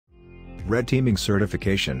Red Teaming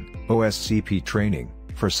Certification, OSCP Training,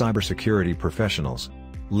 for Cybersecurity Professionals.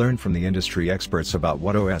 Learn from the industry experts about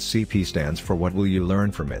what OSCP stands for. What will you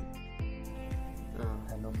learn from it?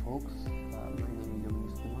 Hello folks, my name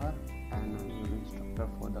is Kumar and I'm your instructor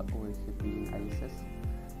for the OSCP in ICSS.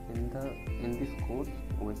 In this course,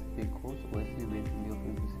 OSCP basically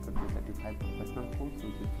Offensive Security Certified Professional course,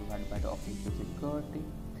 which is provided by the Offensive Security.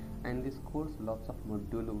 And this course, lots of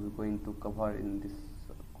modules we're going to cover in this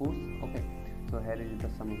course. Okay, so here is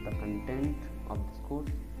some of the content of this course.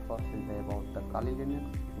 First is about the Kali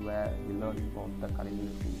Linux, where we learn about the Kali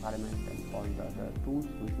Linux environment and all the other tools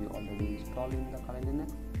which we already installed in the Kali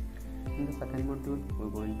Linux. In the second module, we're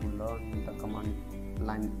going to learn the command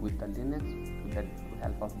line with the Linux that will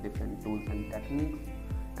help us different tools and techniques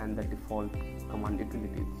and the default command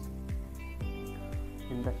utilities.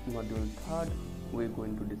 In that module third, we're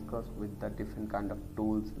going to discuss with the different kind of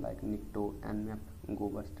tools like Nikto, Nmap,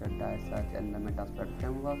 GoBuster, DieSearch and the Metasploit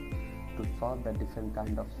framework to solve the different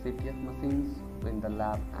kind of CTF machines in the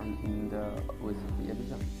lab and in the OSCP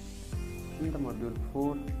exam. In the module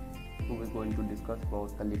 4, we're going to discuss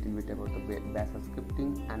about a little bit about the bash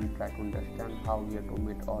scripting and try to understand how we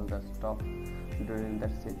automate all the stuff during the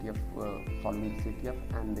CTF, solving the CTF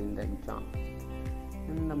and in the exam.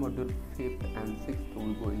 In the module 5th and 6th,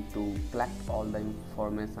 we're going to collect all the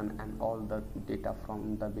information and all the data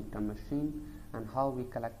from the victim machine, and how we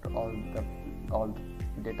collect all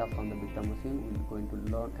the data from the victim machine. We're going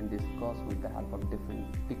to learn and discuss with the help of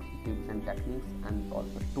different tips and techniques and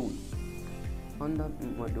also tools. On the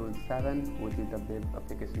module 7, which is the web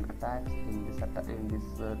application attacks, in this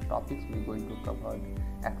topics we're going to cover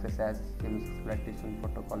ICSS, CMS exploitation,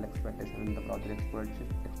 protocol exploitation and the browser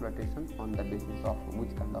exploitation on the basis of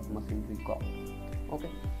which kind of machine we got. Okay.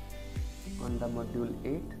 On the module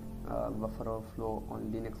 8, buffer overflow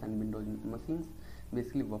on Linux and Windows machines.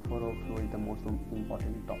 Basically, buffer overflow is the most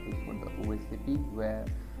important topic for the OSCP, where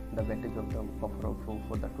the weightage of the buffer overflow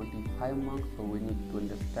for the 25 marks. So we need to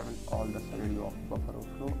understand all the scenario of buffer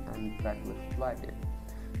overflow and try to exploit it.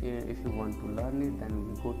 If you want to learn it, then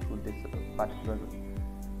we go through this particular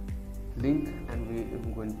link and we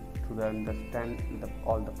are going to understand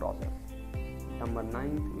all the process. Number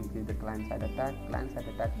 9, which is the client-side attack. Client-side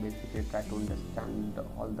attack basically try to understand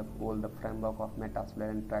all the framework of Metasploit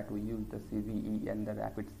and try to use the CVE and the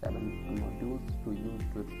Rapid7 modules to use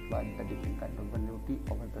to exploit the different kind of vulnerability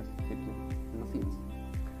over the CTF machines.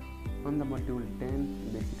 On the module 10,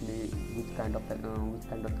 basically which kind of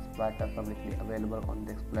exploit are publicly available on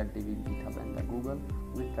the exploit DB, GitHub and the Google.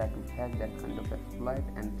 We try to hack that kind of exploit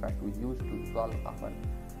and try to use to solve our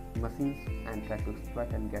machines and try to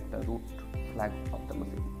exploit and get the root flag of the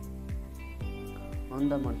machine. On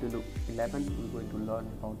the module 11, we're going to learn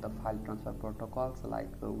about the file transfer protocols, like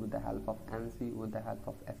with the help of ANSI, with the help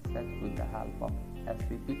of SSH, with the help of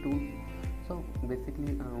SCP tools. So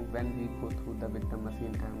basically, when we go through the victim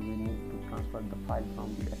machine and we need to transfer the file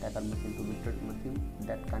from the attacker machine to victim machine,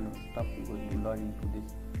 that kind of stuff we're going to learn into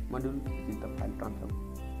this module, which is the file transfer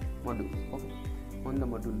modules. Okay. On the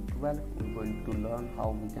module 12, we're going to learn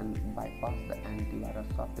how we can bypass the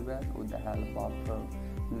antivirus software with the help of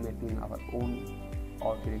making our own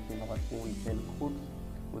or creating our own shell codes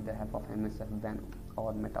with the help of MSF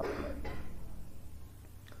or Metasploit.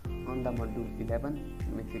 On the module 11,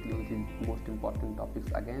 basically which is most important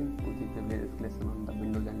topics again, which is the various lesson on the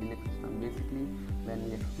Windows and Linux system. Basically, when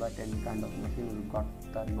we exploit any kind of machine, we got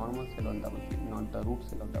the normal shell on the machine, not the root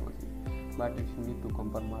shell of the machine. But if you need to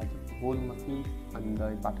compromise whole machine in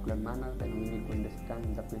a particular manner, then we need to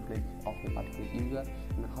understand the privilege of a particular user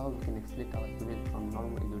and how we can extract our privilege from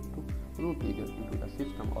normal user to root user into the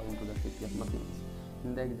system or into the CTF machines,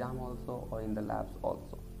 in the exam also or in the labs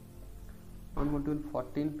also. On module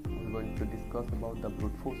 14, we're going to discuss about the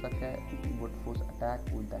brute force attack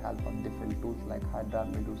with the help of different tools like Hydra,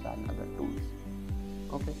 Medusa and other tools.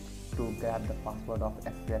 Okay, to grab the password of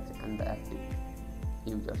SSH and the active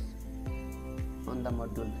users. On the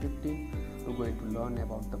module 15, we're going to learn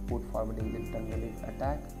about the port forwarding internally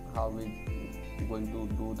attack, how we're going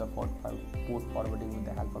to do the port forwarding with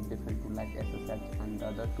the help of different tools like SSH and the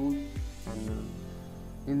other tools. And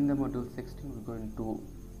in the module 16, we're going to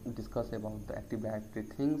discuss about the Active Directory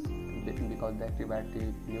things, because the Active Directory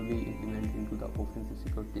is newly implemented into the Offensive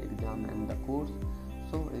Security exam and the course.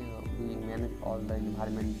 So we manage all the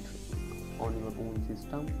environment on your own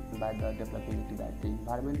system by the developing Active Directory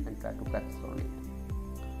environment and try to practice on it.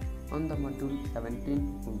 On the module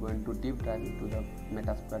 17, we're going to deep dive into the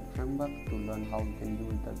Metasploit framework to learn how we can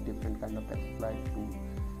use the different kind of exploit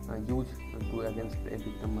to use to against a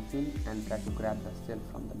victim machine and try to grab the shell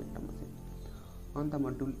from the victim machine. On the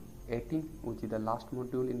module 18, which is the last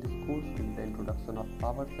module in this course, is the introduction of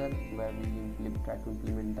PowerShell, where we try to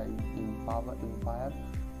implement the Empire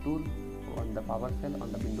tool on the PowerShell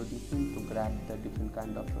on the Windows machine to grab the different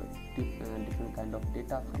kind of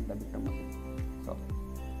data from the victim machine. So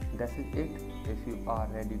this is it. If you are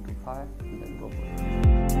ready to fire, then go for it.